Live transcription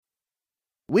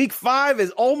Week 5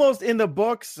 is almost in the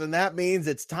books, and that means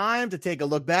it's time to take a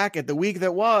look back at the week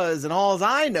that was. And all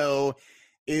I know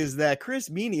is that Chris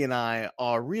Meany and I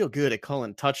are real good at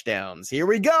calling touchdowns. Here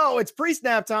we go. It's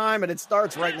pre-snap time, and it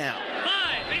starts right now.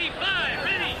 5,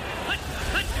 ready.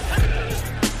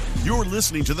 You're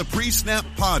listening to the Pre-Snap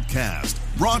Podcast,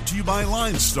 brought to you by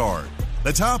LineStar,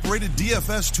 the top-rated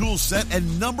DFS tool set and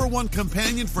 #1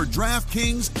 companion for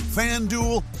DraftKings,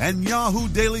 FanDuel, and Yahoo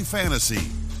Daily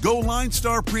Fantasy. Go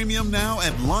LineStar Premium now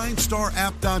at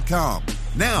linestarapp.com.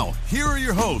 Now, here are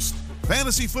your hosts,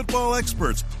 fantasy football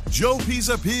experts Joe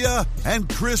Pisapia and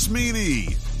Chris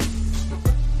Meany.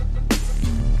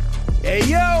 Hey,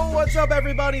 yo, what's up,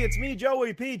 everybody? It's me,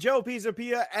 Joey P, Joe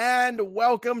Pisapia, and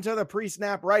welcome to the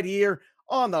pre-snap right here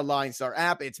on the LineStar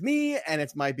app. It's me, and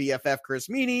it's my BFF, Chris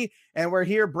Meany, and we're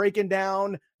here breaking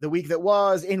down the week that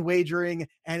was in wagering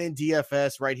and in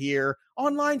DFS right here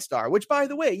on LineStar, which, by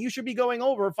the way, you should be going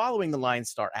over following the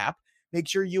LineStar app. Make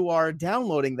sure you are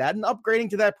downloading that and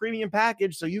upgrading to that premium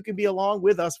package so you can be along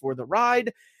with us for the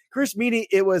ride. Chris Meany,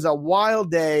 it was a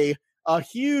wild day, a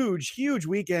huge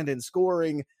weekend in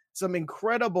scoring, some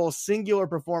incredible singular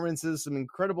performances, some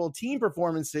incredible team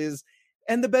performances,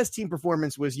 and the best team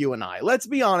performance was you and I. Let's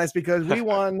be honest, because we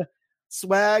won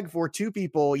swag for two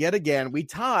people yet again. We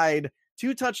tied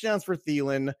 2 touchdowns for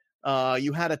Thielen.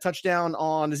 You had a touchdown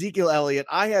on Ezekiel Elliott.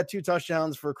 I had 2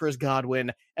 touchdowns for Chris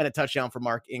Godwin and a touchdown for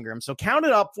Mark Ingram. So count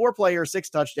it up, 4 players, 6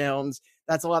 touchdowns.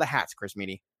 That's a lot of hats, Chris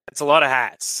Meany. It's a lot of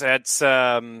hats. That's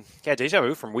deja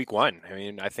vu from week 1. I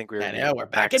mean, I think we're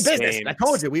back in business. I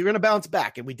told you we were going to bounce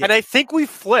back, and we did. And I think we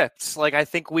flipped. Like, I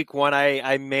think week 1,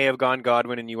 I may have gone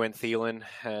Godwin and you went Thielen,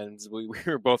 and we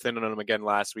were both in on them again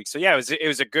last week. So yeah, it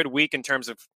was a good week in terms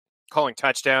of calling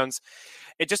touchdowns.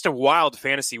 It's just a wild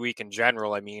fantasy week in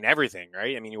general. I mean, everything,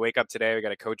 right? I mean, you wake up today, we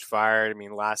got a coach fired. I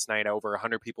mean, last night over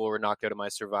 100 people were knocked out of my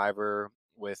Survivor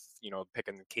with,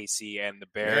 picking the KC and the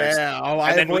Bears. Yeah,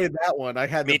 I avoided that one. I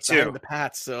had the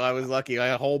Pats, so I was lucky. I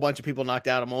had a whole bunch of people knocked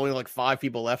out. I'm only like 5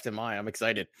 people left in mine. I'm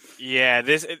excited. Yeah,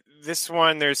 this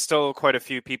one, there's still quite a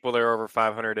few people that are over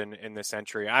 500 in this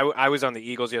entry. I was on the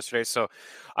Eagles yesterday, so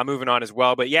I'm moving on as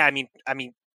well. But yeah, I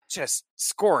mean, just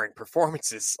scoring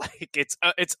performances, like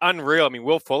it's unreal. I mean,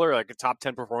 Will Fuller, like a top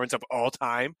 10 performance of all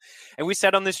time, and we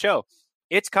said on this show,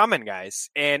 it's coming, guys,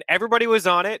 and everybody was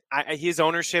on it. His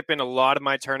ownership in a lot of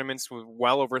my tournaments was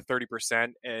well over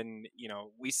 30%, and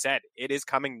we said it is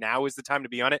coming. Now is the time to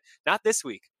be on it. Not this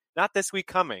week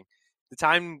coming. The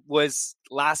time was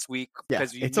last week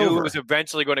because you knew it was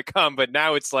eventually going to come, but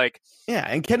now it's like,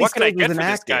 and Kenny what can I Stills get for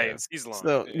inactive. this guy in season long?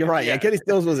 So you're right. Yeah, Kenny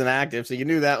Stills was inactive, so you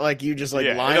knew that. Like you just line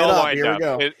it up. Here we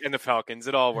go. In the Falcons,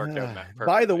 it all worked out.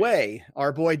 By the way,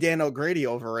 our boy Dan O'Grady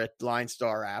over at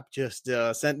LineStar app just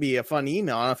sent me a fun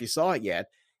email. I don't know if you saw it yet.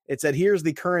 It said, "Here's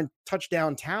the current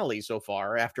touchdown tally so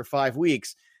far after 5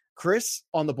 weeks." Chris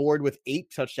on the board with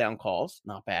 8 touchdown calls.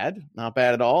 Not bad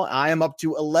at all. I am up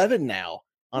to 11 now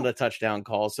on the touchdown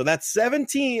calls. So that's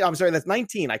 17. I'm sorry, that's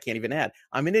 19. I can't even add.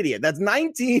 I'm an idiot. That's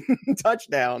 19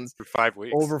 touchdowns for 5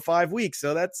 weeks. Over 5 weeks.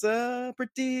 So that's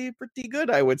pretty good,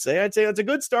 I would say. I'd say it's a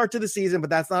good start to the season, but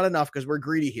that's not enough because we're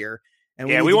greedy here. And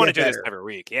we want to do this every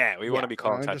week. Yeah, we want to be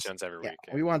calling touchdowns every week.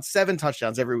 Yeah. We want 7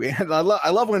 touchdowns every week. I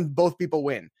love when both people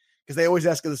win because they always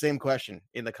ask the same question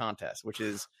in the contest, which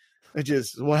is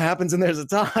what happens when there's a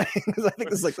tie. Because I think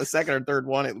this is like the second or third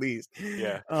one at least.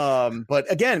 Yeah. But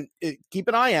again, keep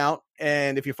an eye out.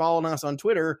 And if you're following us on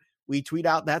Twitter, we tweet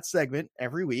out that segment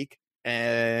every week.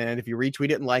 And if you retweet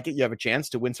it and like it, you have a chance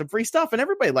to win some free stuff. And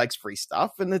everybody likes free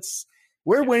stuff. And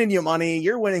we're winning you money.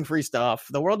 You're winning free stuff.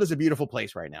 The world is a beautiful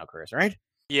place right now, Chris, right?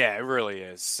 Yeah, it really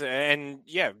is. And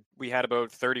yeah, we had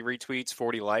about 30 retweets,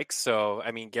 40 likes. So,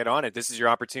 I mean, get on it. This is your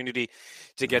opportunity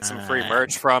to get some free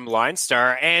merch from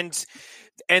LineStar. And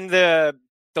the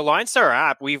LineStar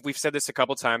app, we've said this a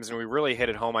couple times, and we really hit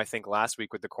it home, I think, last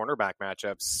week with the cornerback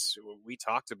matchups. We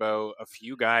talked about a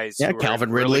few guys. Yeah,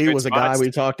 Calvin Ridley was a guy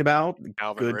we talked about.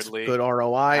 Calvin Ridley. Good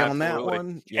ROI on that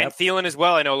one. Yep. And Thielen as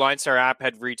well. I know LineStar app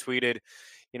had retweeted.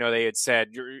 They had said,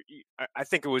 I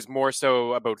think it was more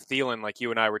so about Thielen, like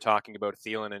you and I were talking about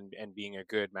Thielen and being a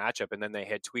good matchup. And then they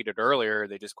had tweeted earlier,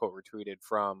 they just quote retweeted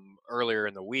from earlier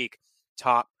in the week,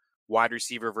 top wide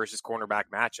receiver versus cornerback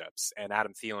matchups. And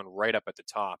Adam Thielen right up at the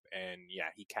top. And yeah,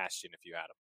 he cashed in if you had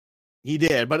him. He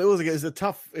did, but it was a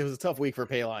tough week for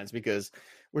pay lines because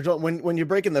when you're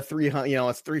breaking the 300,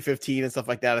 it's 315 and stuff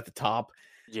like that at the top.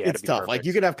 Yeah, it's tough. Perfect. Like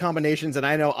you could have combinations, and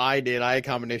I know I had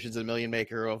combinations in Million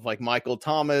Maker of like Michael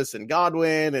Thomas and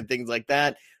Godwin and things like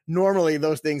that. Normally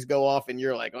those things go off and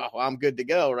you're like, oh, I'm good to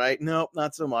go, right? Nope,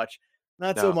 not so much.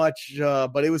 So much.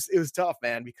 But it was tough,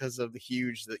 man, because of the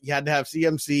huge that you had to have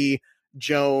CMC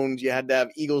Jones, you had to have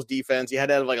Eagles defense, you had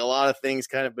to have like a lot of things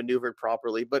kind of maneuvered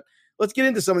properly. But let's get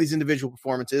into some of these individual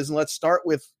performances, and let's start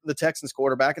with the Texans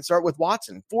quarterback and start with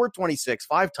Watson. 426,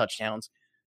 5 touchdowns,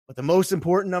 but the most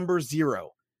important number,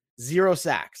 0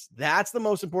 sacks. That's the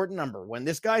most important number. When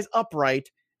this guy's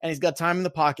upright and he's got time in the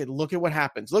pocket, look at what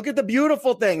happens. Look at the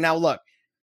beautiful thing. Now, look,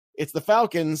 it's the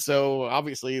Falcons, so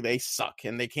obviously they suck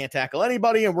and they can't tackle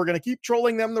anybody, and we're going to keep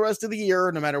trolling them the rest of the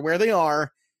year, no matter where they are.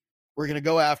 We're going to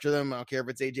go after them. I don't care if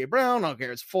it's A.J. Brown. I don't care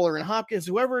if it's Fuller and Hopkins,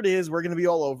 whoever it is, we're going to be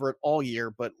all over it all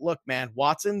year. But look, man,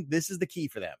 Watson, this is the key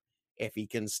for them. If he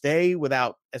can stay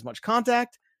without as much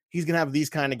contact, he's going to have these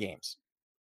kind of games.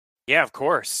 Yeah, of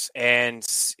course. And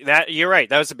that you're right.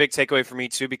 That was a big takeaway for me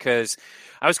too, because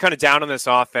I was kind of down on this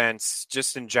offense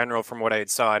just in general from what I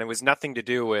had saw. And it was nothing to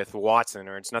do with Watson,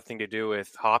 or it's nothing to do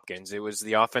with Hopkins. It was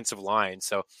the offensive line.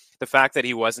 So the fact that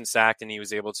he wasn't sacked and he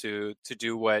was able to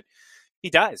do what he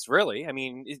does, really. I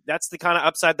mean, that's the kind of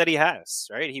upside that he has,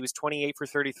 right? He was 28 for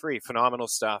 33. Phenomenal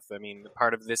stuff. I mean,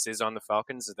 part of this is on the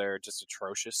Falcons. They're just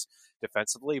atrocious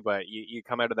defensively, but you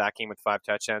come out of that game with 5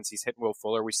 touchdowns. He's hit Will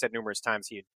Fuller. We said numerous times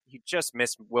he just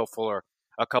missed Will Fuller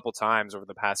a couple times over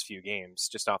the past few games,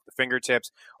 just off the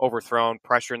fingertips, overthrown,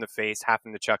 pressure in the face,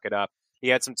 having to chuck it up. He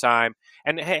had some time.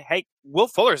 And hey, Will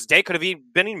Fuller's day could have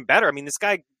been even better. I mean, this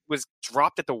guy was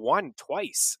dropped at the 1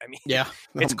 twice. I mean, yeah,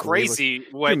 it's crazy.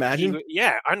 What? Imagine?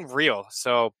 Unreal.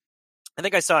 So I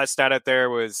think I saw a stat out there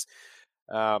was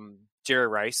Jerry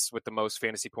Rice with the most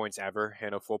fantasy points ever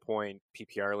in a full point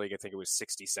PPR league. I think it was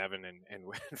 67, and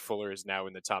Fuller is now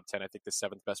in the top 10. I think the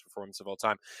 7th best performance of all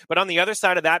time. But on the other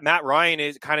side of that, Matt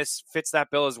Ryan kind of fits that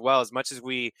bill as well. As much as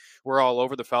we were all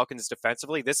over the Falcons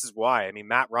defensively, this is why. I mean,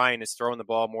 Matt Ryan is throwing the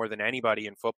ball more than anybody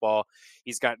in football.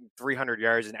 He's got 300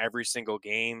 yards in every single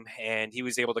game, and he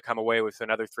was able to come away with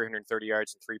another 330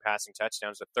 yards and 3 passing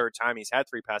touchdowns. The third time he's had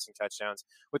 3 passing touchdowns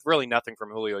with really nothing from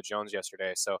Julio Jones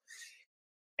yesterday. So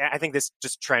I think this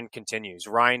just trend continues.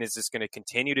 Ryan is just going to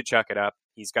continue to chuck it up.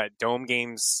 He's got dome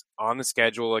games on the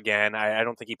schedule again. I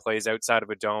don't think he plays outside of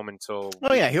a dome until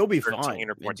he'll be fine.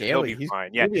 Or 14. He'll be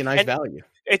fine. Yeah, he'll be a nice value.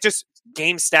 It just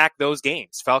game stack those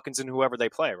games, Falcons and whoever they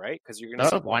play, right? Because you're going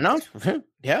to why not?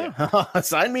 Yeah.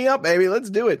 Sign me up, baby.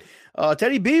 Let's do it.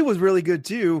 Teddy B was really good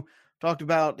too. Talked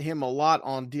about him a lot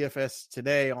on DFS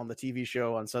today on the TV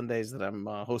show on Sundays that I'm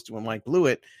hosting with Mike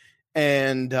Blewett.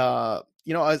 And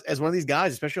as one of these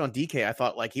guys, especially on DK, I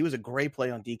thought like he was a great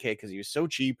play on DK because he was so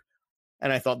cheap.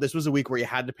 And I thought this was a week where you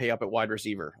had to pay up at wide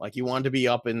receiver. Like you wanted to be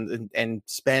up and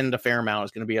spend a fair amount.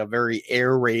 It's going to be a very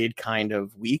air raid kind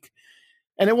of week.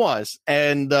 And it was.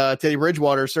 And Teddy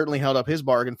Bridgewater certainly held up his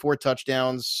bargain. 4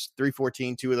 touchdowns,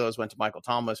 314. 2 of those went to Michael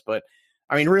Thomas. But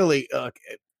I mean, really,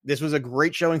 this was a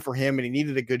great showing for him, and he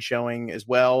needed a good showing as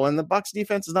well. And the Bucs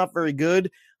defense is not very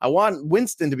good. I want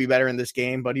Winston to be better in this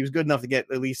game, but he was good enough to get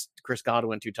at least Chris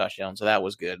Godwin 2 touchdowns, so that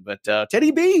was good. But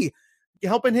Teddy B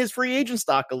helping his free agent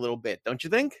stock a little bit, don't you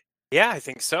think? Yeah, I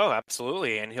think so.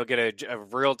 Absolutely. And he'll get a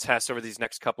real test over these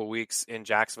next couple weeks in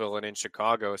Jacksonville and in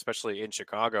Chicago, especially in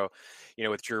Chicago,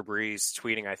 with Drew Brees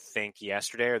tweeting, I think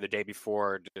yesterday or the day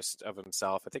before, just of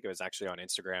himself. I think it was actually on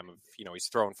Instagram of, he's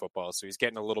throwing football. So he's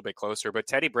getting a little bit closer, but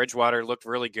Teddy Bridgewater looked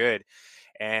really good.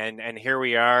 And here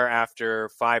we are after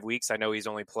 5 weeks. I know he's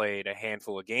only played a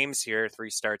handful of games here, 3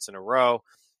 starts in a row,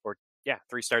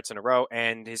 3 starts in a row.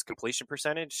 And his completion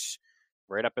percentage,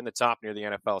 right up in the top near the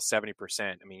NFL, 70%.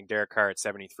 I mean, Derek Carr at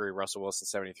 73, Russell Wilson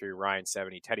 73, Ryan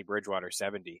 70, Teddy Bridgewater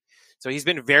 70. So he's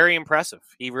been very impressive.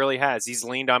 He really has. He's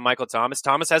leaned on Michael Thomas.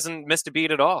 Thomas hasn't missed a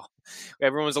beat at all.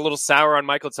 Everyone was a little sour on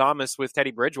Michael Thomas with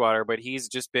Teddy Bridgewater, but he's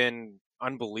just been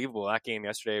unbelievable. That game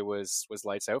yesterday was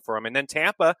lights out for him. And then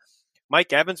Tampa,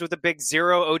 Mike Evans with a big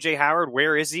 0. OJ Howard,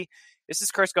 where is he? This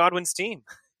is Chris Godwin's team.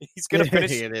 He's going to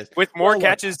finish with more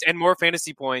catches and more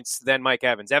fantasy points than Mike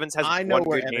Evans. Evans has one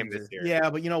good game this year. Yeah,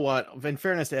 but you know what? In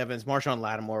fairness to Evans, Marshawn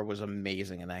Lattimore was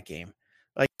amazing in that game.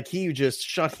 Like, he just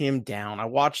shut him down. I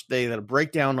watched the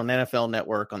breakdown on NFL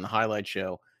Network on the highlight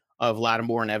show of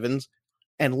Lattimore and Evans,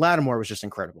 and Lattimore was just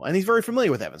incredible. And he's very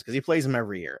familiar with Evans because he plays him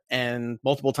every year and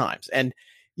multiple times. And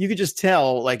you could just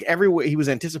tell, like, he was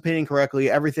anticipating correctly,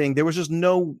 everything. There was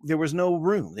no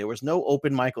room. There was no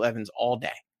open Michael Evans all day.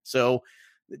 So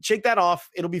shake that off.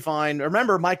 It'll be fine.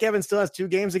 Remember, Mike Evans still has 2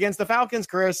 games against the Falcons,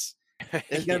 Chris.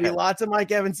 There's going to be lots of Mike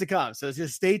Evans to come. So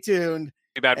just stay tuned.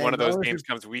 Too bad one of those games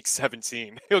comes week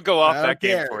 17. He'll go off that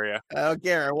game for you. I don't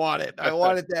care. I want it. I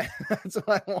want it. That's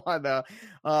what I want.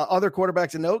 Other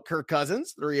quarterbacks to note, Kirk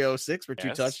Cousins, 306 for 2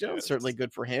 touchdowns. Yes. Certainly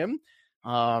good for him.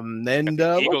 Eagles on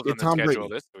the Tom schedule Brady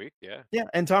this week. Yeah.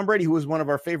 And Tom Brady, who was one of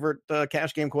our favorite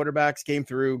cash game quarterbacks, came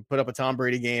through, put up a Tom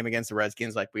Brady game against the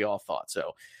Redskins like we all thought.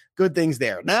 So good things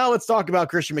there. Now let's talk about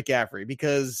Christian McCaffrey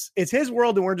because it's his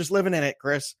world and we're just living in it,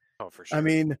 Chris. Oh, for sure. I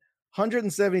mean,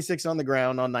 176 on the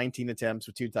ground on 19 attempts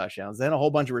with 2 touchdowns, then a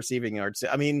whole bunch of receiving yards.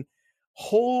 I mean,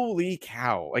 holy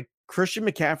cow. Like Christian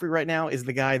McCaffrey right now is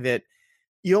the guy that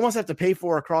you almost have to pay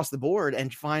for across the board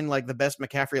and find like the best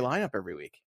McCaffrey lineup every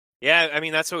week. Yeah, I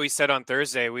mean, that's what we said on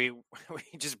Thursday. We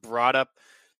just brought up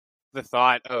the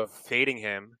thought of fading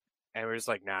him, and we're just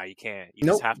like, nah, you can't. You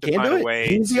just have to find a way.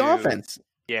 He's the offense.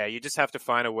 Yeah, you just have to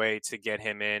find a way to get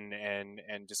him in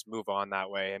and just move on that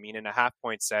way. I mean, in a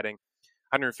half-point setting,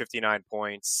 159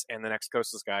 points, and the next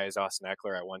closest guy is Austin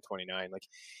Eckler at 129. Like,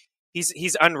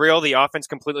 he's unreal. The offense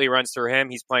completely runs through him.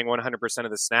 He's playing 100%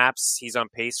 of the snaps. He's on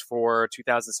pace for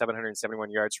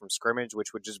 2,771 yards from scrimmage,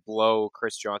 which would just blow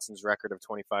Chris Johnson's record of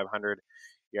 2,500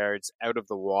 yards out of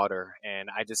the water. And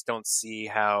I just don't see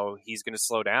how he's going to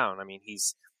slow down. I mean,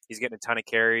 he's getting a ton of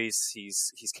carries.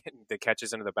 He's getting the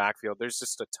catches into the backfield. There's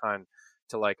just a ton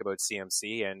to like about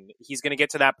CMC, and he's going to get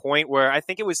to that point where I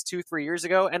think it was 2-3 years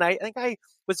ago, and I think I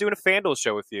was doing a FanDuel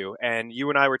show with you, and you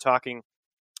and I were talking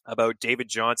about David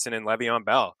Johnson and Le'Veon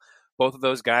Bell. Both of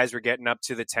those guys were getting up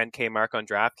to the 10K mark on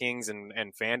DraftKings and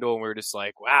FanDuel, and we were just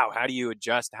like, wow, how do you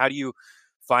adjust? How do you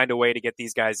find a way to get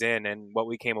these guys in? And what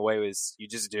we came away was you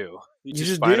just do. You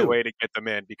just find a way to get them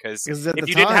in, because if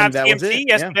you didn't have CMC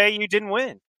yesterday, you didn't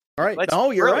win. All right.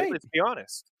 You're right. Let's be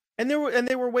honest. And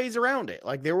there were ways around it.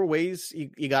 Like there were ways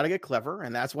you got to get clever,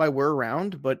 and that's why we're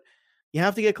around, but you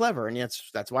have to get clever. And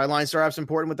that's why Line Star app's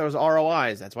important with those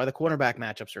ROIs. That's why the cornerback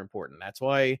matchups are important. That's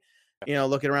why,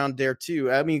 looking around there too.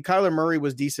 I mean, Kyler Murray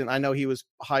was decent. I know he was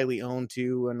highly owned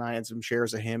too, and I had some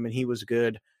shares of him, and he was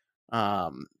good.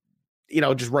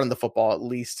 Just running the football at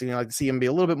least. Like to see him be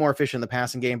a little bit more efficient in the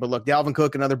passing game. But look, Dalvin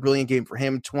Cook, another brilliant game for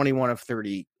him. 21 of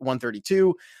 30,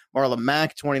 132. Marlon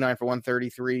Mack, 29 for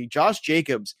 133. Josh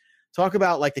Jacobs, talk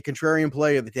about like the contrarian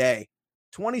play of the day.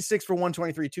 26 for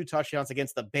 123, 2 touchdowns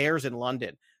against the Bears in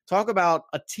London. Talk about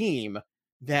a team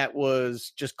that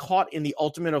was just caught in the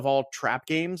ultimate of all trap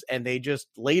games, and they just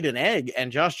laid an egg,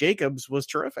 and Josh Jacobs was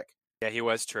terrific. Yeah, he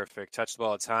was terrific. Touched the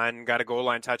ball a ton. Got a goal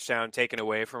line touchdown taken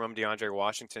away from him. DeAndre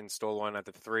Washington stole one at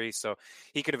the 3, so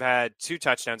he could have had 2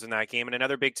 touchdowns in that game. And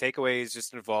another big takeaway is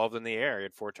just involved in the air. He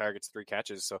had 4 targets, 3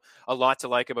 catches. So a lot to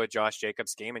like about Josh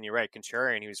Jacobs' game. And you're right,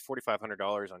 contrarian, he was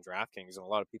 $4,500 on DraftKings, and a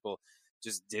lot of people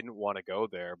just didn't want to go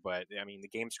there. But, I mean, the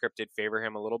game script did favor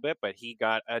him a little bit, but he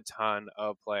got a ton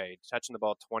of play. Touching the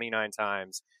ball 29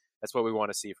 times. That's what we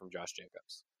want to see from Josh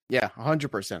Jacobs. Yeah,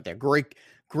 100% there.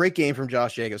 Great game from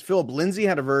Josh Jacobs. Philip Lindsay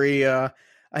had a very, I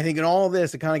think in all of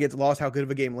this, it kind of gets lost how good of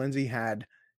a game Lindsay had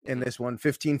in this one.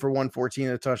 15 for 114,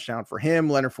 a touchdown for him.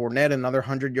 Leonard Fournette, another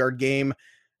 100-yard game.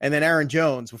 And then Aaron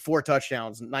Jones with 4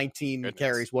 touchdowns, 19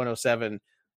 carries, 107.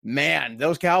 Man,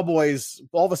 those Cowboys,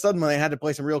 all of a sudden when they had to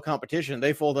play some real competition,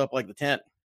 they fold up like the tent.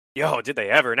 Yo, did they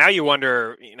ever? Now you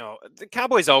wonder, the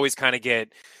Cowboys always kind of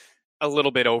get a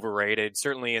little bit overrated,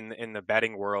 certainly in the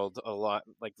betting world. A lot,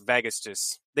 like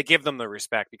Vegas, they give them the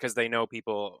respect because they know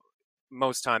people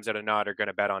most times out of not are going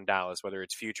to bet on Dallas, whether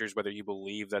it's futures, whether you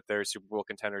believe that they're Super Bowl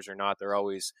contenders or not. They're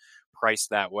always priced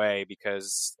that way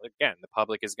because, again, the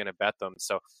public is going to bet them.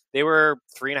 So they were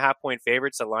 3.5-point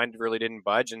favorites. The line really didn't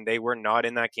budge, and they were not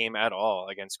in that game at all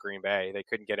against Green Bay. They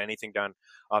couldn't get anything done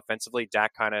offensively.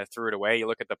 Dak kind of threw it away. You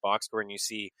look at the box score and you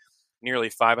see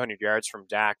nearly 500 yards from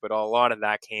Dak, but a lot of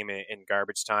that came in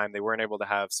garbage time. They weren't able to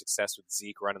have success with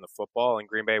Zeke running the football, and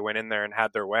Green Bay went in there and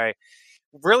had their way.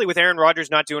 Really, with Aaron Rodgers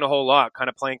not doing a whole lot, kind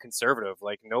of playing conservative.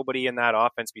 Like, nobody in that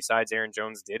offense besides Aaron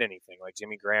Jones did anything. Like,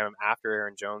 Jimmy Graham, after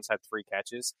Aaron Jones, had 3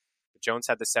 catches. Jones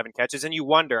had the 7 catches, and you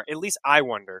wonder, at least I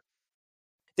wonder,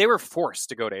 they were forced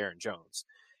to go to Aaron Jones.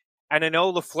 And I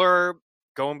know LaFleur,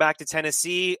 going back to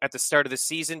Tennessee at the start of the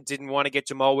season, didn't want to get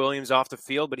Jamal Williams off the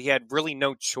field, but he had really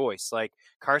no choice. Like,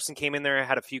 Carson came in there,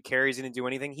 had a few carries, he didn't do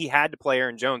anything. He had to play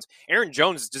Aaron Jones. Aaron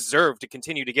Jones deserved to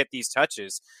continue to get these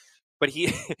touches, but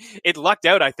it lucked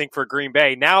out, I think, for Green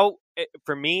Bay. Now,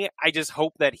 for me, I just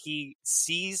hope that he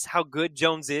sees how good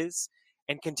Jones is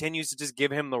and continues to just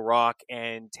give him the rock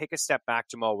and take a step back,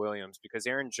 Jamal Williams, because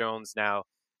Aaron Jones now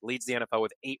leads the NFL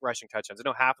with 8 rushing touchdowns. I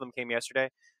know half of them came yesterday,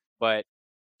 but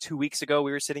 2 weeks ago,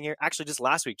 we were sitting here, actually just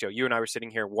last week, Joe, you and I were sitting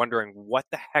here wondering what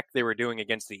the heck they were doing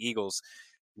against the Eagles,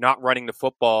 not running the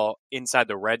football inside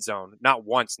the red zone, not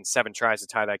once in 7 tries to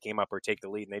tie that game up or take the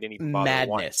lead, and they didn't even bother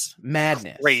once.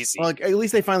 Madness. Crazy. Well, at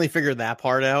least they finally figured that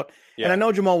part out. Yeah. And I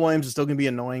know Jamal Williams is still going to be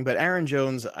annoying, but Aaron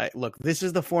Jones, look, this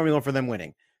is the formula for them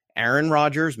winning. Aaron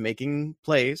Rodgers making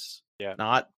plays,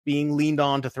 not being leaned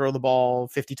on to throw the ball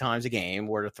 50 times a game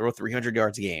or to throw 300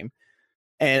 yards a game.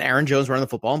 And Aaron Jones running the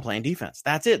football and playing defense.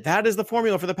 That's it. That is the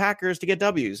formula for the Packers to get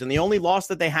W's. And the only loss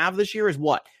that they have this year is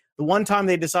what? the one time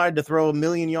they decided to throw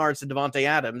 1,000,000 yards to Devontae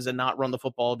Adams and not run the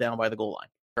football down by the goal line.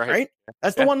 Right?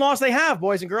 That's the one loss they have,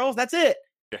 boys and girls. That's it.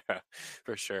 Yeah,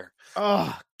 for sure.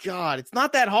 Oh, God. It's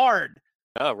not that hard.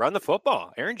 Oh, run the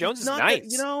football. Aaron Jones is nice.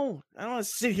 I don't want to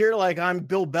sit here like I'm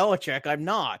Bill Belichick. I'm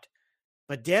not.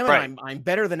 But damn it, I'm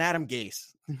better than Adam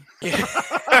Gase.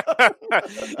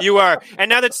 You are. And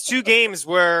now that's 2 games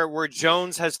where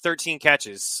Jones has 13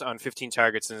 catches on 15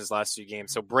 targets in his last 2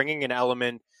 games. So bringing an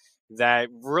element that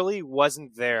really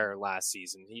wasn't there last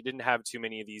season. He didn't have too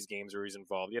many of these games where he's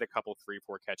involved. He had a couple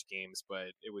 3-4 catch games, but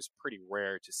it was pretty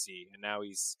rare to see. And now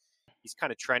he's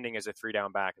kind of trending as a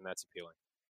 3-down back, and that's appealing.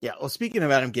 Yeah. Well, speaking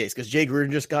of Adam Gase, because Jay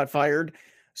Gruden just got fired,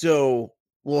 so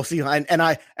we'll see. And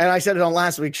I said it on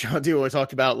last week's show too. I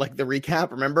talked about like the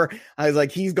recap. Remember, I was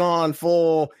like, he's gone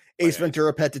full Ace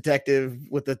Ventura pet detective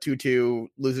with the 2-2,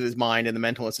 losing his mind in the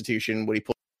mental institution when he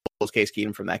pulls Case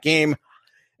Keenum from that game.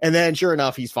 And then, sure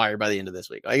enough, he's fired by the end of this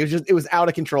week. Like, it was out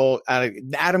of control.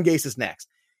 Adam Gase is next.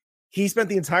 He spent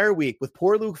the entire week with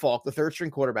poor Luke Falk, the third string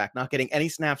quarterback, not getting any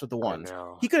snaps with the ones.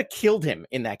 He could have killed him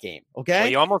in that game. Okay, well,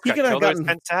 he almost got killed with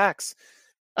 10 sacks.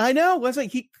 I know. It's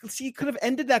like he could have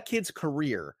ended that kid's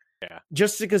career. Yeah,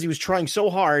 just because he was trying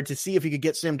so hard to see if he could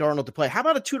get Sam Darnold to play. How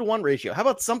about a 2-to-1 ratio? How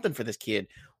about something for this kid?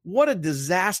 What a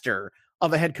disaster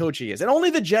of a head coach he is. And only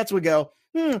the Jets would go,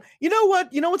 you know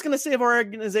what? You know what's going to save our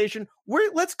organization?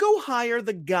 Let's go hire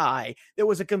the guy that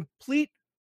was a complete,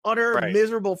 utter,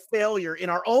 miserable failure in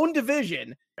our own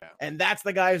division. Yeah. And that's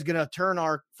the guy who's going to turn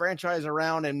our franchise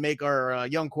around and make our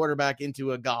young quarterback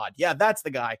into a god. Yeah, that's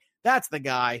the guy. That's the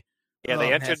guy. Yeah,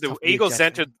 the Eagles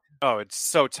entered. Oh, it's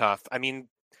so tough. I mean,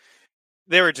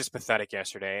 they were just pathetic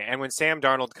yesterday. And when Sam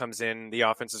Darnold comes in, the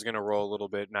offense is going to roll a little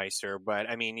bit nicer. But,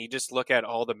 I mean, you just look at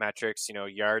all the metrics,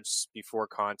 yards before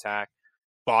contact,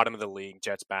 bottom of the league,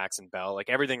 Jets, backs, and Bell. Like,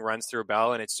 everything runs through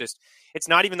Bell, and it's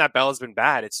not even that Bell has been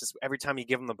bad. It's just every time you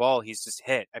give him the ball, he's just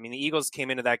hit. I mean, the Eagles came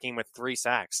into that game with 3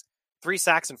 sacks. 3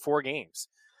 sacks in 4 games.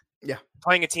 Yeah.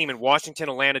 Playing a team in Washington,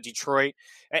 Atlanta, Detroit,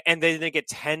 and they get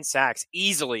 10 sacks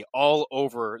easily all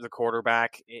over the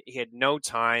quarterback. He had no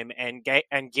time, and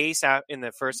Gase out in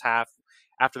the first half,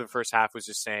 after the first half, was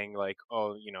just saying like,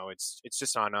 oh, it's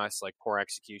just on us, like poor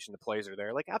execution. The plays are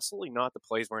there. Like, absolutely not. The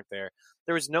plays weren't there.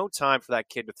 There was no time for that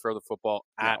kid to throw the football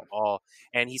at all,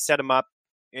 and he set him up.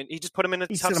 And he just put him in a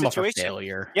tough situation.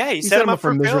 Failure. Yeah, he set him up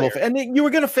for miserable failure. And you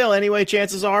were going to fail anyway,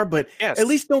 chances are, but at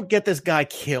least don't get this guy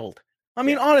killed. I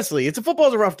mean, honestly,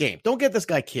 football's a rough game. Don't get this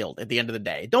guy killed at the end of the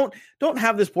day. Don't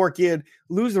have this poor kid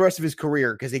lose the rest of his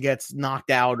career because he gets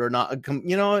knocked out or not.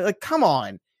 Come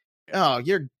on. Oh,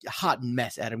 you're a hot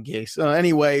mess, Adam Gase.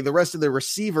 Anyway, the rest of the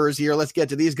receivers here, let's get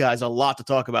to these guys. A lot to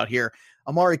talk about here.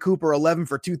 Amari Cooper, 11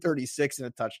 for 236 and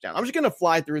a touchdown. I'm just going to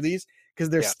fly through these because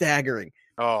they're staggering.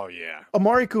 Oh, yeah.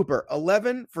 Amari Cooper,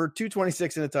 11 for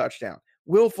 226 and a touchdown.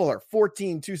 Will Fuller,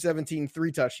 14, 217,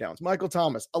 3 touchdowns. Michael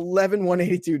Thomas, 11,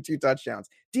 182, 2 touchdowns.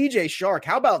 DJ Shark,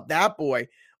 how about that boy?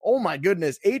 Oh, my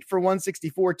goodness. 8 for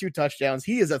 164, 2 touchdowns.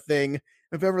 He is a thing,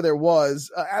 if ever there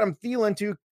was. Adam Thielen,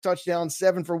 2 touchdowns,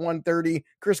 7 for 130.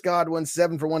 Chris Godwin,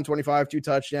 7 for 125, 2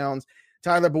 touchdowns.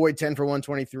 Tyler Boyd, 10 for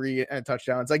 123 and a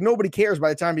touchdown. It's like nobody cares by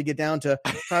the time you get down to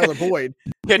Tyler Boyd.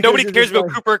 Yeah, nobody cares about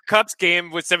Cooper Kupp's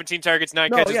game with 17 targets, 9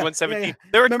 catches, 117. Yeah.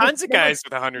 There were tons of guys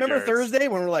with 100 Remember yards. Thursday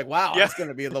when we're like, wow, that's going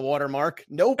to be the watermark?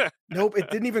 Nope. It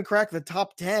didn't even crack the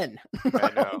top 10.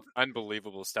 I know.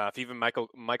 Unbelievable stuff. Even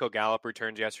Michael Gallup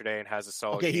returned yesterday and has a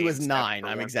solid game. He was 9.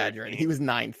 I'm exaggerating. He was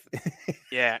 9th.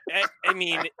 Yeah. I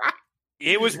mean,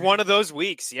 it was one of those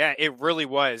weeks. Yeah, it really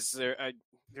was.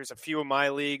 There's a few of my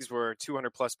leagues where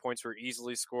 200-plus points were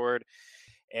easily scored.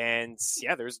 And,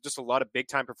 yeah, there's just a lot of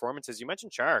big-time performances. You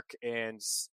mentioned Chark, and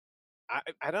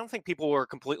I don't think people were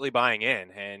completely buying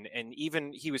in. And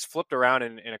even he was flipped around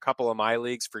in a couple of my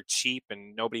leagues for cheap,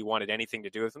 and nobody wanted anything to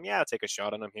do with him. Yeah, I'll take a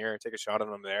shot on him here, take a shot on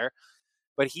him there.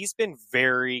 But he's been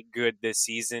very good this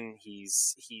season.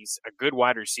 He's a good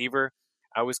wide receiver.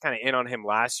 I was kind of in on him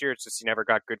last year. It's just he never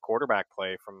got good quarterback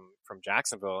play from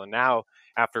Jacksonville. And now,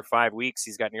 after 5 weeks,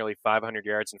 he's got nearly 500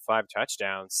 yards and 5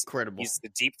 touchdowns. Incredible. He's the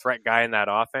deep threat guy in that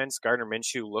offense. Gardner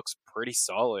Minshew looks pretty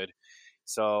solid.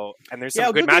 So, and there's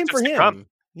some good matchups to come.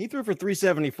 He threw for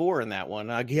 374 in that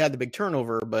one. He had the big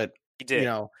turnover, but he did.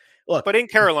 Look, but in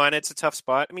Carolina, it's a tough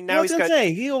spot. I mean, now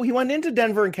he went into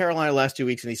Denver and Carolina last 2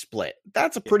 weeks and he split.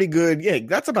 That's a pretty good. Yeah,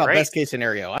 that's about best case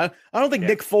scenario. I don't think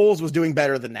Nick Foles was doing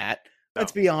better than that.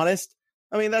 Let's be honest.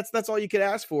 I mean, that's all you could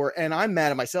ask for. And I'm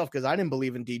mad at myself because I didn't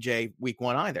believe in DJ week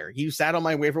 1 either. He sat on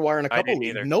my waiver wire in a couple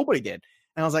leagues. Nobody did.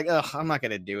 And I was like, I'm not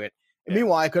going to do it. And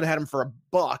meanwhile, I could have had him for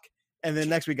 $1 And then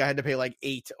next week I had to pay like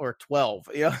 8 or 12.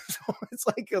 You know, so it's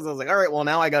like, because I was like, all right, well,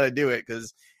 now I got to do it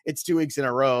because it's 2 weeks in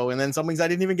a row. And then some weeks I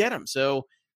didn't even get them. So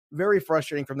very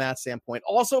frustrating from that standpoint.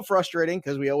 Also frustrating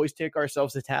because we always take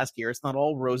ourselves to task here. It's not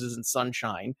all roses and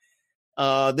sunshine.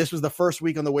 This was the first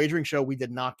week on the wagering show we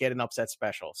did not get an upset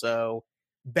special. So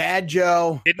bad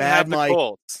Joe, Didn't bad have the Mike.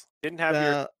 Colts. Didn't have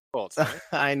your Colts. Right?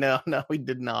 I know. No, we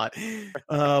did not.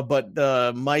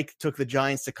 But Mike took the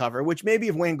Giants to cover, which maybe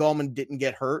if Wayne Gallman didn't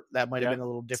get hurt, that might have been a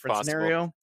little different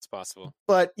scenario. It's possible.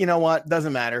 But you know what?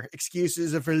 Doesn't matter.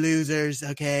 Excuses are for losers.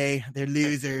 Okay. They're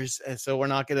losers. And so we're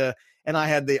not going to, and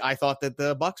I thought that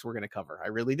the Bucks were going to cover. I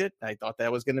really did. I thought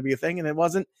that was going to be a thing and it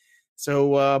wasn't.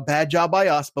 So bad job by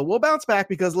us, but we'll bounce back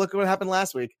because look at what happened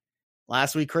last week.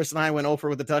 Last week, Chris and I went over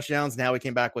with the touchdowns. Now we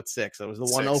came back with 6. It was the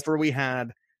 1 over we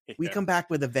had. Yeah. We come back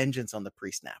with a vengeance on the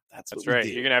pre-snap. That's right.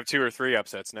 You're gonna have 2 or 3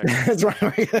 upsets next. That's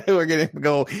right. We're gonna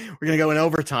go in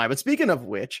overtime. But speaking of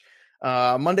which,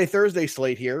 Monday, Thursday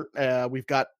slate here. We've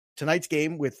got tonight's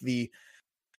game with the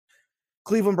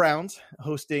Cleveland Browns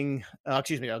going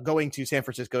to San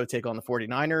Francisco to take on the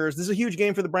 49ers. This is a huge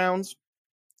game for the Browns.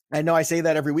 I know I say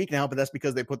that every week now, but that's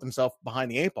because they put themselves behind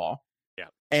the 8 ball. Yeah.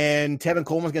 And Tevin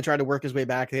Coleman's going to try to work his way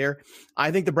back there.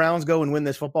 I think the Browns go and win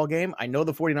this football game. I know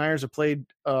the 49ers have played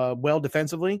well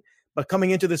defensively, but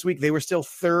coming into this week, they were still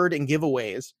 3rd in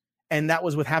giveaways, and that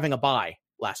was with having a bye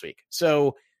last week.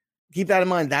 So keep that in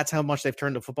mind. That's how much they've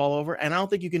turned the football over, and I don't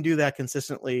think you can do that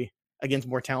consistently against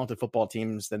more talented football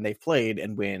teams than they've played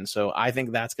and win. So I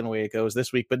think that's going to the way it goes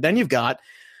this week. But then you've got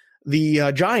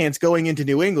the Giants going into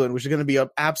New England, which is going to be an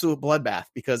absolute bloodbath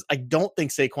because I don't think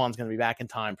Saquon's going to be back in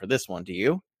time for this one. Do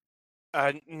you?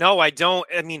 No, I don't.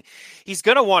 I mean, he's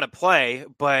going to want to play,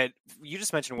 but you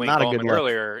just mentioned Wayne Gallman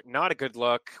earlier. Not a good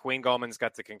look. Wayne Gallman's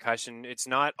got the concussion. It's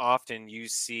not often you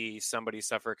see somebody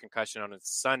suffer a concussion on a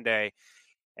Sunday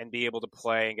and be able to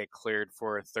play and get cleared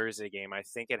for a Thursday game. I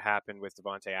think it happened with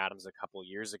Devontae Adams a couple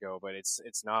years ago, but it's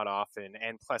not often.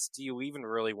 And plus, do you even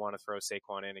really want to throw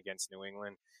Saquon in against New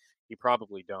England? You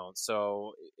probably don't.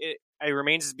 So it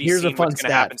remains to be seen. Here's a fun what's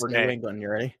stat happen for today. New England. You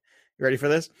ready? You ready for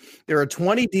this? There are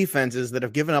 20 defenses that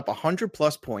have given up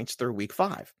 100-plus points through week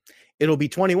 5. It'll be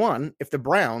 21 if the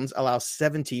Browns allow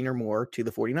 17 or more to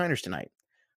the 49ers tonight.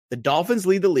 The Dolphins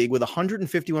lead the league with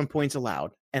 151 points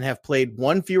allowed and have played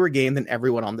 1 fewer game than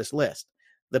everyone on this list.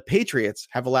 The Patriots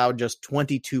have allowed just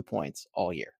 22 points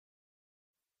all year.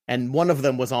 And one of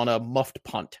them was on a muffed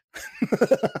punt.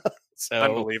 So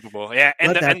unbelievable. Yeah.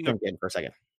 And sink in for a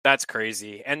second. That's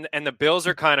crazy. And the Bills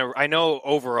are kind of, I know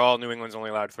overall New England's only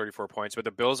allowed 34 points, but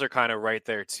the Bills are kind of right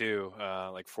there too.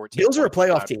 Like 14. Bills are a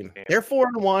playoff team. They're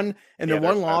 4-1 and their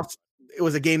one loss. It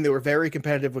was a game they were very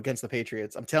competitive against the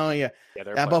Patriots. I'm telling you,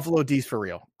 that Buffalo D's for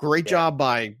real. Great job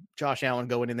by Josh Allen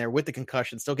going in there with the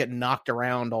concussion, still getting knocked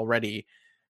around already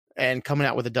and coming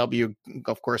out with a W.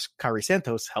 Of course, Kyrie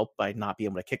Santos helped by not being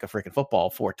able to kick a freaking football.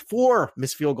 4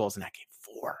 missed field goals in that game.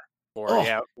 4.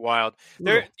 Yeah, wild.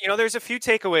 There's a few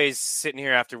takeaways sitting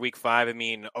here after week 5. I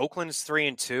mean, Oakland's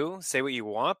 3-2. Say what you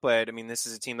want, but I mean, this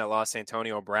is a team that lost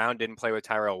Antonio Brown, didn't play with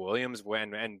Tyrell Williams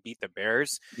and beat the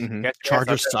Bears. Mm-hmm.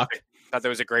 Chargers suck. Thought that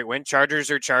was a great win.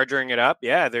 Chargers are charging it up.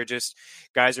 Yeah, they're just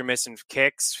guys are missing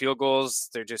kicks, field goals.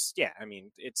 They're just I mean,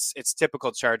 it's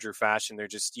typical Charger fashion. You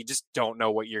just don't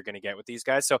know what you're going to get with these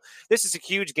guys. So this is a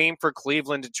huge game for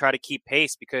Cleveland to try to keep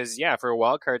pace because for a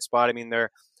wild card spot, I mean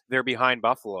they're behind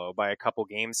Buffalo by a couple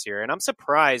games here. And I'm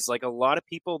surprised, like a lot of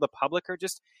people, the public are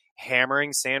just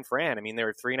hammering San Fran. I mean, they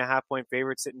were 3.5-point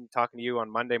favorites sitting talking to you on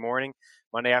Monday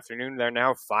afternoon. They're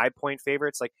now 5-point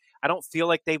favorites. Like, I don't feel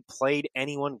like they've played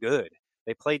anyone good.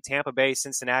 They played Tampa Bay,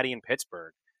 Cincinnati, and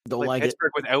Pittsburgh. Don't like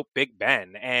Pittsburgh without Big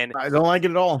Ben. And I don't like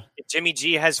it at all. Jimmy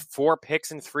G has 4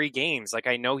 picks in 3 games. Like,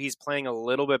 I know he's playing a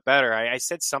little bit better. I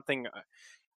said something...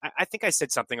 I think I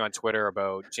said something on Twitter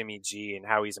about Jimmy G and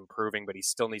how he's improving, but he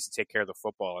still needs to take care of the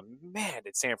football. And man,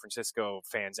 did San Francisco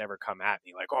fans ever come at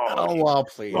me like,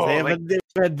 please.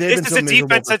 This is a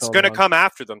defense that's going to come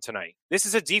after them tonight. This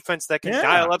is a defense that can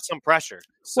dial up some pressure.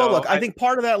 So look, I think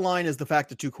part of that line is the fact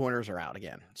that 2 corners are out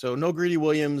again. So no Greedy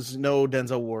Williams, no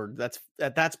Denzel Ward.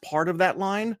 That's part of that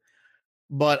line.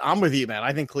 But I'm with you, man.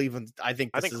 I think Cleveland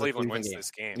wins this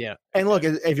game. Yeah. And look,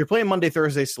 if you're playing Monday,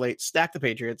 Thursday slate, stack the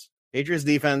Patriots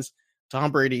defense,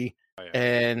 Tom Brady,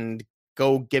 and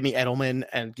go get me Edelman.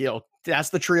 And,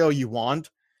 that's the trio you want.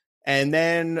 And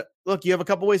then, look, you have a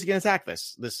couple ways you can attack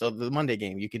the Monday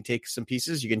game. You can take some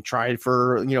pieces. You can try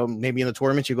for, maybe in the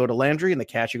tournament, you go to Landry, and the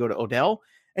cash, you go to Odell,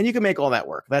 and you can make all that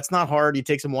work. That's not hard. You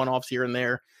take some one-offs here and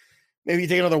there. Maybe you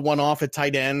take another one-off at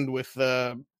tight end with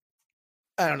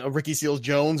I don't know, Ricky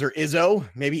Seals-Jones or Izzo,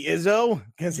 maybe Izzo,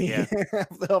 because he's had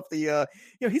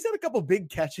a couple big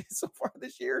catches so far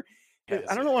this year. Yes,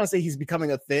 I don't want to say he's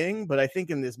becoming a thing, but I think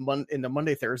in the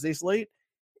Monday Thursday slate,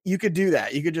 you could do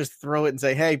that. You could just throw it and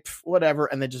say, hey, whatever,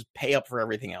 and then just pay up for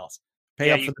everything else.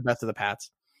 Pay up for the best of the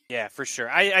Pats. Yeah, for sure.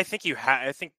 I think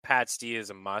I think Pats D is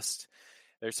a must.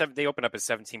 They open up as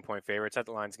 17-point favorites. That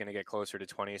line's going to get closer to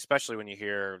 20, especially when you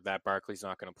hear that Barkley's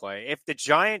not going to play. If the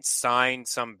Giants sign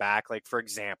some back, like for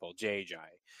example, JJ,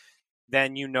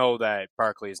 then you know that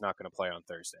Barkley is not going to play on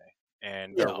Thursday,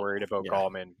 and they're worried about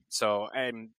Gallman. So,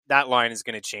 and that line is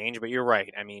going to change. But you're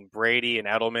right. I mean, Brady and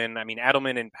Edelman. I mean,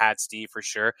 Edelman and Pats D for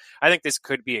sure. I think this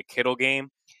could be a Kittle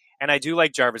game. And I do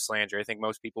like Jarvis Landry. I think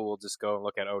most people will just go and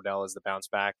look at Odell as the bounce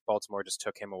back. Baltimore just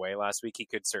took him away last week. He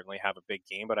could certainly have a big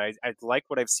game, but I like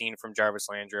what I've seen from Jarvis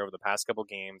Landry over the past couple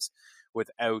games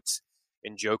without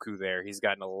Njoku there. He's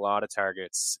gotten a lot of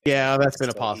targets. Yeah, that's been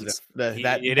a positive.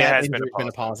 It has been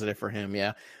a positive for him.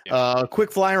 Yeah.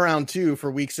 Quick fly around too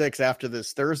for week 6 after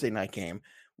this Thursday night game.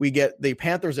 We get the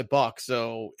Panthers at Bucs,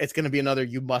 so it's going to be another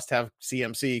you must have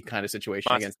CMC kind of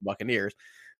situation against the Buccaneers.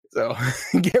 So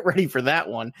get ready for that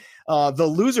one. The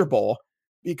loser bowl,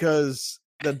 because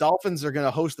the Dolphins are going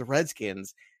to host the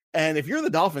Redskins. And if you're the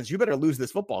Dolphins, you better lose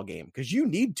this football game because you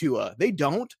need Tua. They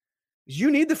don't.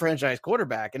 You need the franchise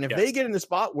quarterback. And if they get in the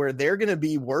spot where they're going to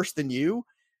be worse than you,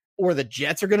 or the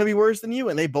Jets are going to be worse than you,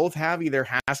 and they both have either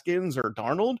Haskins or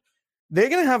Darnold, they're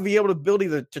going to be able to ability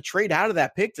to trade out of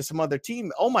that pick to some other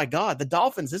team. Oh my God, the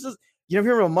Dolphins, this is, you ever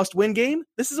hear of a must-win game?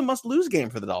 This is a must-lose game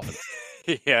for the Dolphins.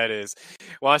 Yeah, it is.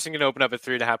 Washington opened up at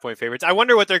 3.5-point favorites. I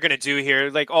wonder what they're going to do here.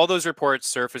 Like, all those reports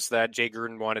surfaced that Jay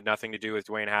Gruden wanted nothing to do with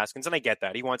Dwayne Haskins, and I get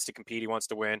that. He wants to compete. He wants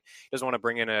to win. He doesn't want to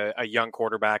bring in a young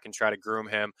quarterback and try to groom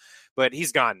him, but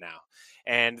he's gone now.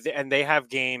 And they have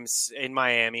games in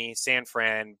Miami, San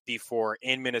Fran, before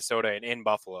in Minnesota and in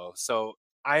Buffalo. So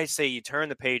I say you turn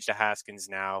the page to Haskins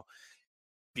now,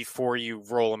 before you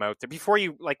roll him out there, before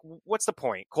you, like, what's the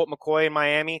point? Colt McCoy in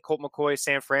Miami, Colt McCoy,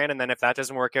 San Fran, and then if that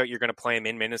doesn't work out, you're going to play him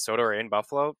in Minnesota or in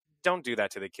Buffalo. Don't do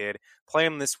that to the kid. Play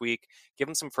him this week. Give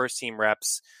him some first-team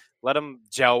reps. Let him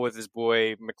gel with his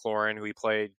boy McLaurin, who he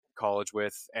played college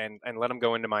with, and let him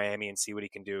go into Miami and see what he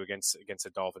can do against a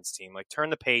Dolphins team. Like,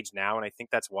 turn the page now, and I think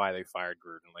that's why they fired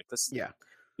Gruden. Like, this,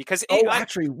 because I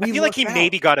feel like he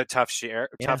maybe got a tough shake,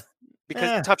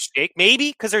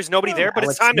 maybe because there's nobody there, but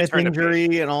it's time to turn injury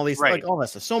the and all these like all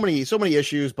this. So many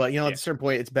issues, but at a certain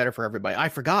point, it's better for everybody. I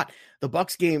forgot the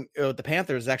Bucs game, the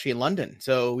Panthers is actually in London,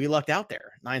 so we lucked out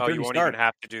there. 9:30 you won't start. even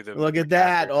have to do the look at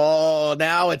that. Oh,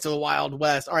 now it's a Wild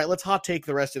West. All right, let's hot take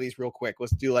the rest of these real quick.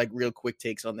 Let's do like real quick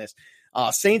takes on this.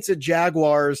 Saints at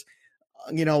Jaguars.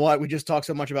 You know what? We just talked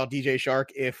so much about DJ Shark.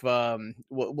 If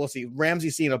we'll see.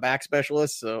 Ramsey's seeing a back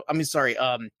specialist. So I mean, sorry,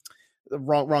 the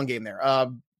wrong game there.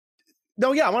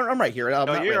 No, yeah, I'm right here.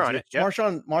 No, you're on it. Yep.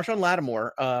 Marshawn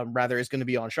Lattimore, rather, is going to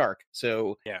be on Shark.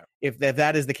 So if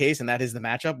that is the case and that is the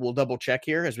matchup, we'll double check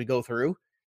here as we go through.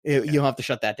 You'll have to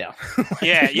shut that down.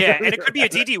 yeah, and it could be a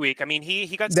DD week. I mean,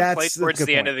 he got some plays towards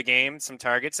the end of the game, some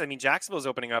targets. I mean, Jacksonville's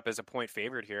opening up as a point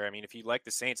favorite here. I mean, if you like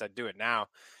the Saints, I'd do it now.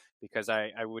 Because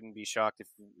I wouldn't be shocked if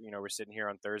we're sitting here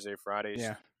on Thursday, Friday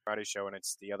show, and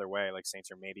it's the other way. Like,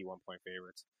 Saints are maybe 1-point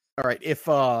favorites. All right, if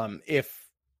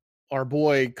our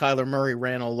boy Kyler Murray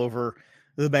ran all over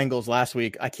the Bengals last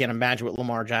week, I can't imagine what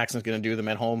Lamar Jackson's going to do to them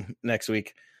at home next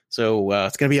week. So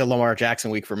it's going to be a Lamar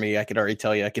Jackson week for me. I could already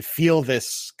tell you. I could feel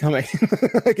this coming.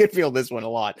 I could feel this one a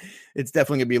lot. It's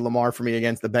definitely going to be Lamar for me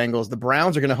against the Bengals. The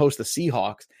Browns are going to host the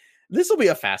Seahawks. This will be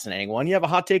a fascinating one. You have a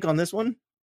hot take on this one?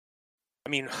 I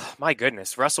mean, my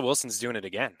goodness, Russell Wilson's doing it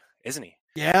again, isn't he?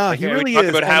 Yeah, he really is. We talked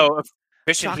about how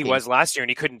efficient he was last year and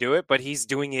he couldn't do it, but he's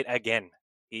doing it again.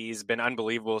 He's been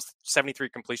unbelievable. 73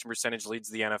 completion percentage, leads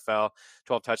the NFL,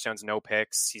 12 touchdowns, no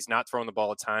picks. He's not throwing the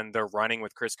ball a ton. They're running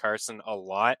with Chris Carson a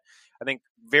lot. I think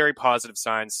very positive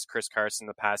signs, Chris Carson,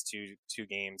 the past two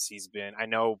games. I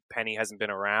know Penny hasn't been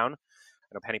around.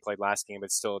 I know Penny played last game,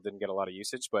 but still didn't get a lot of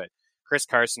usage, but Chris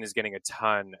Carson is getting a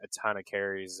ton of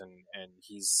carries, and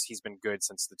he's been good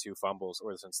since the 2 fumbles,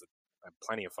 or since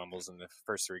plenty of fumbles in the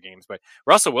first 3 games. But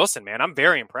Russell Wilson, man, I'm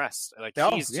very impressed. Like,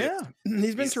 he's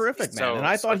been terrific, man. And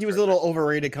I thought he was a little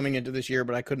overrated coming into this year,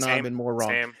 but I could not have been more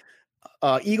wrong.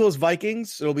 Eagles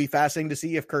Vikings. It'll be fascinating to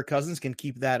see if Kirk Cousins can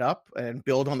keep that up and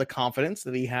build on the confidence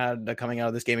that he had coming out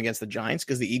of this game against the Giants,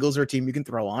 because the Eagles are a team you can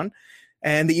throw on,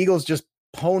 and the Eagles just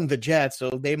pwned the Jets, so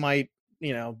they might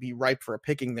be ripe for a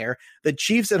picking there. The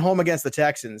Chiefs at home against the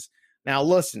Texans. Now,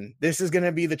 listen, this is going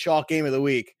to be the chalk game of the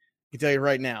week. I can tell you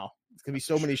right now. It's going to be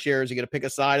so many shares. You're going to pick a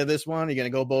side of this one. You're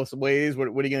going to go both ways. What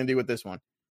are you going to do with this one?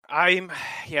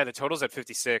 The total's at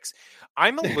 56.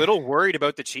 I'm a little worried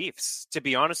about the Chiefs, to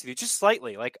be honest with you, just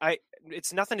slightly.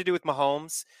 It's nothing to do with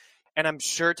Mahomes, and I'm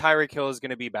sure Tyreek Hill is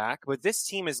going to be back, but this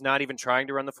team is not even trying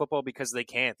to run the football because they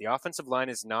can't. The offensive line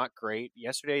is not great.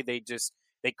 Yesterday,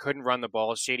 they couldn't run the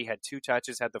ball. Shady had 2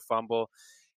 touches, had the fumble.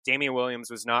 Damian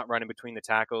Williams was not running between the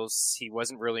tackles. He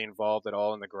wasn't really involved at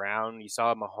all in the ground. You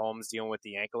saw Mahomes dealing with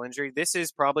the ankle injury. This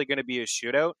is probably going to be a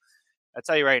shootout. I'll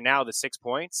tell you right now, the 6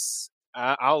 points,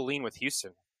 I'll lean with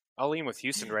Houston. I'll lean with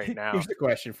Houston right now. Here's the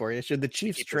question for you. Should the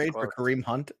Chiefs trade for Kareem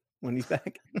Hunt when he's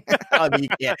back? I mean,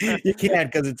 you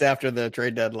can't because it's after the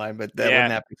trade deadline, but wouldn't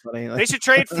that be funny? They should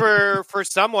trade for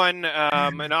someone,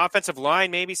 an offensive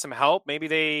line, maybe some help. Maybe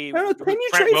they. Can you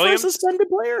trade for a suspended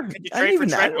player? Can you trade for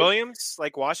Trent Williams,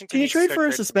 like Washington? Can you trade for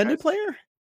a suspended player?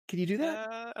 Can you do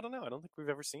that? I don't know. I don't think we've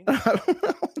ever seen that.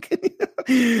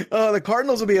 The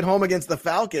Cardinals will be at home against the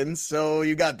Falcons, so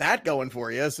you got that going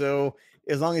for you. So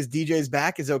as long as DJ's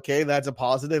back is okay, that's a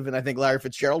positive. And I think Larry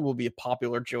Fitzgerald will be a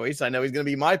popular choice. I know he's going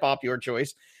to be my popular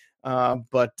choice,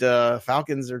 but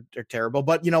Falcons are terrible.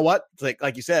 But you know what?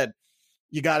 Like you said,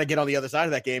 you got to get on the other side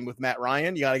of that game with Matt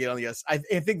Ryan. You got to get on the other. I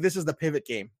think this is the pivot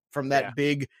game from that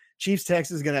big Chiefs.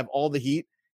 Texas is going to have all the heat.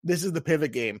 This is the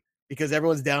pivot game because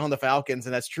everyone's down on the Falcons,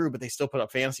 and that's true. But they still put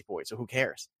up fantasy points, so who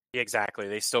cares? Yeah, exactly.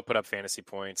 They still put up fantasy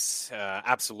points.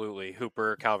 Absolutely.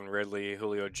 Hooper, Calvin Ridley,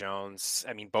 Julio Jones.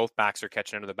 I mean, both backs are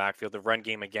catching into the backfield. The run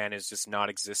game, again, is just not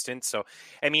existent. So,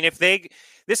 I mean,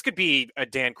 this could be a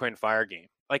Dan Quinn fire game.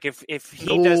 Like if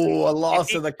he does a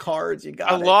loss of the Cards, you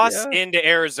got a loss into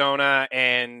Arizona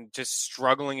and just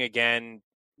struggling again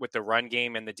with the run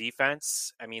game and the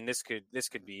defense. I mean, this could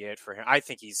be it for him. I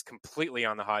think he's completely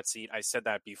on the hot seat. I said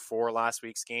that before last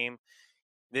week's game.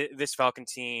 This Falcon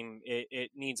team,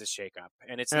 it needs a shakeup,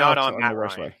 and it's not on Matt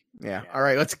Ryan. Yeah. All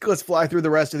right, let's fly through the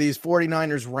rest of these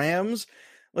 49ers Rams.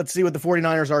 Let's see what the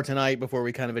 49ers are tonight before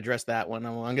we kind of address that one.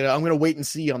 I'm gonna wait and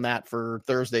see on that for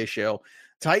Thursday's show.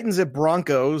 Titans at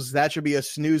Broncos. That should be a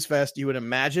snooze fest, you would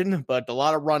imagine, but a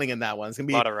lot of running in that one. It's gonna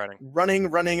be a lot of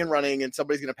running, and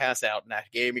somebody's gonna pass out in that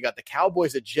game. You got the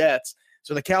Cowboys at Jets,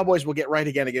 so the Cowboys will get right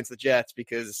again against the Jets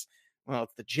because. Well,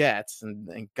 it's the Jets,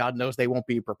 and God knows they won't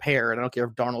be prepared. I don't care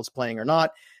if Darnold's playing or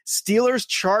not. Steelers,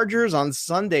 Chargers on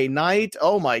Sunday night.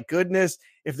 Oh, my goodness.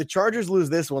 If the Chargers lose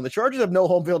this one, the Chargers have no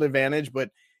home field advantage, but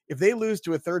if they lose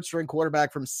to a third-string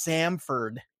quarterback from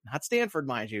Samford, not Stanford,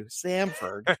 mind you,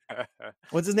 Samford.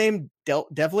 What's his name?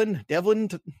 Devlin?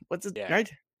 What's it,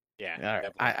 right? Yeah.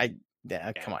 Right.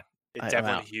 Come on.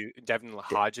 Devlin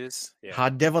Hodges. Yeah.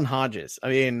 Devlin Hodges. I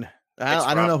mean...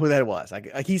 I don't know who that was.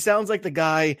 He sounds like the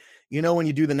guy, when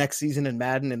you do the next season in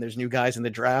Madden and there's new guys in the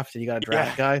draft and you got to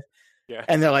draft guys. Yeah.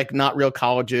 And they're like not real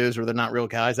colleges or they're not real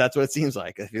guys. That's what it seems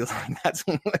like. It feels like that's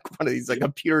one of these like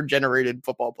computer generated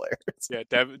football players.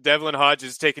 Yeah. Devlin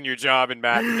Hodges taking your job in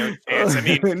Madden. No chance. I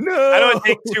mean, no. I don't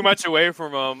take too much away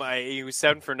from him. He was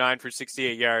 7 for 9 for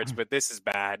 68 yards, but this is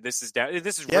bad. This is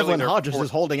Devlin Hodges is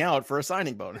holding out for a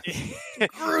signing bonus.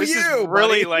 This is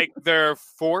really like their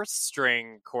 4th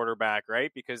string quarterback,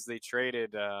 right? Because they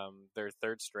traded their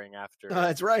 3rd string after.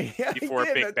 That's right. Yeah, before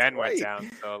Big Ben went down.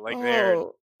 So like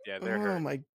they're hurt.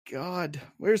 My God.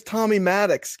 Where's Tommy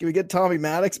Maddox? Can we get Tommy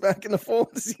Maddox back in the fold?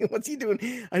 What's he doing?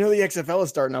 I know the XFL is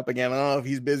starting up again. I don't know if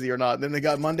he's busy or not. And then they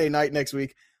got Monday night next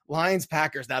week. Lions,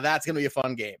 Packers. Now that's going to be a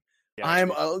fun game. Yeah,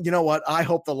 you know what? I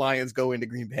hope the Lions go into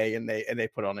Green Bay and they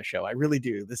put on a show. I really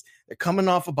do. They're coming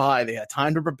off a bye. They had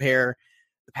time to prepare.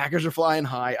 The Packers are flying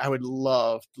high. I would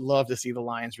love to see the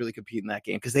Lions really compete in that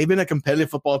game because they've been a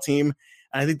competitive football team.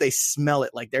 And I think they smell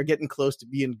it. Like they're getting close to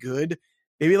being good.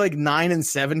 Maybe like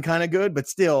 9-7 kind of good, but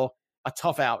still a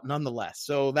tough out nonetheless.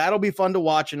 So that'll be fun to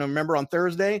watch. And remember on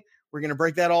Thursday, we're going to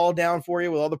break that all down for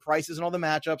you with all the prices and all the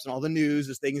matchups and all the news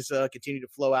as things continue to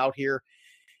flow out here.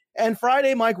 And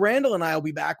Friday, Mike Randall and I will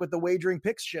be back with the Wagering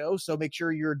Picks show. So make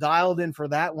sure you're dialed in for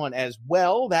that one as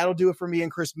well. That'll do it for me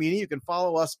and Chris Meany. You can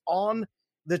follow us on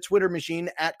the Twitter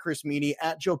machine at Chris Meany,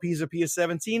 at Joe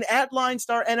Pisa17, at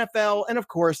LineStar NFL, and of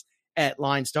course at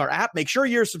LineStar app. Make sure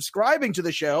you're subscribing to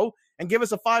the show and give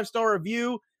us a 5-star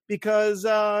review because,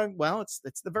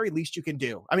 it's the very least you can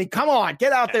do. I mean, come on,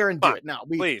 get out there and do it. No,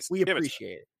 we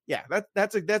appreciate it. Yeah,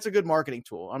 that's a good marketing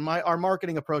tool. Our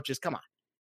marketing approach is come on.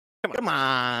 Come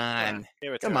on.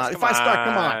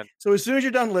 So as soon as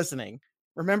you're done listening,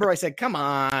 remember I said, come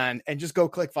on, and just go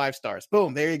click 5 stars.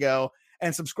 Boom, there you go.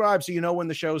 And subscribe so you know when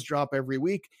the shows drop every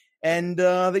week and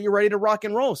that you're ready to rock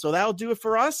and roll. So that'll do it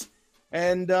for us.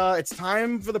 And it's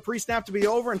time for the pre-snap to be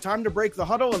over and time to break the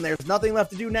huddle. And there's nothing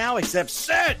left to do now except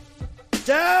sit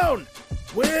down,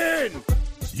 win.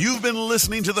 You've been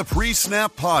listening to the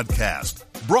Pre-Snap Podcast,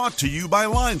 brought to you by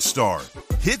LineStar.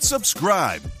 hit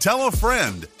subscribe, tell a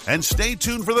friend, and stay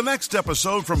tuned for the next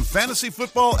episode from fantasy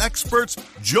football experts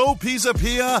Joe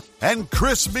Pisapia and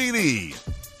Chris Meany.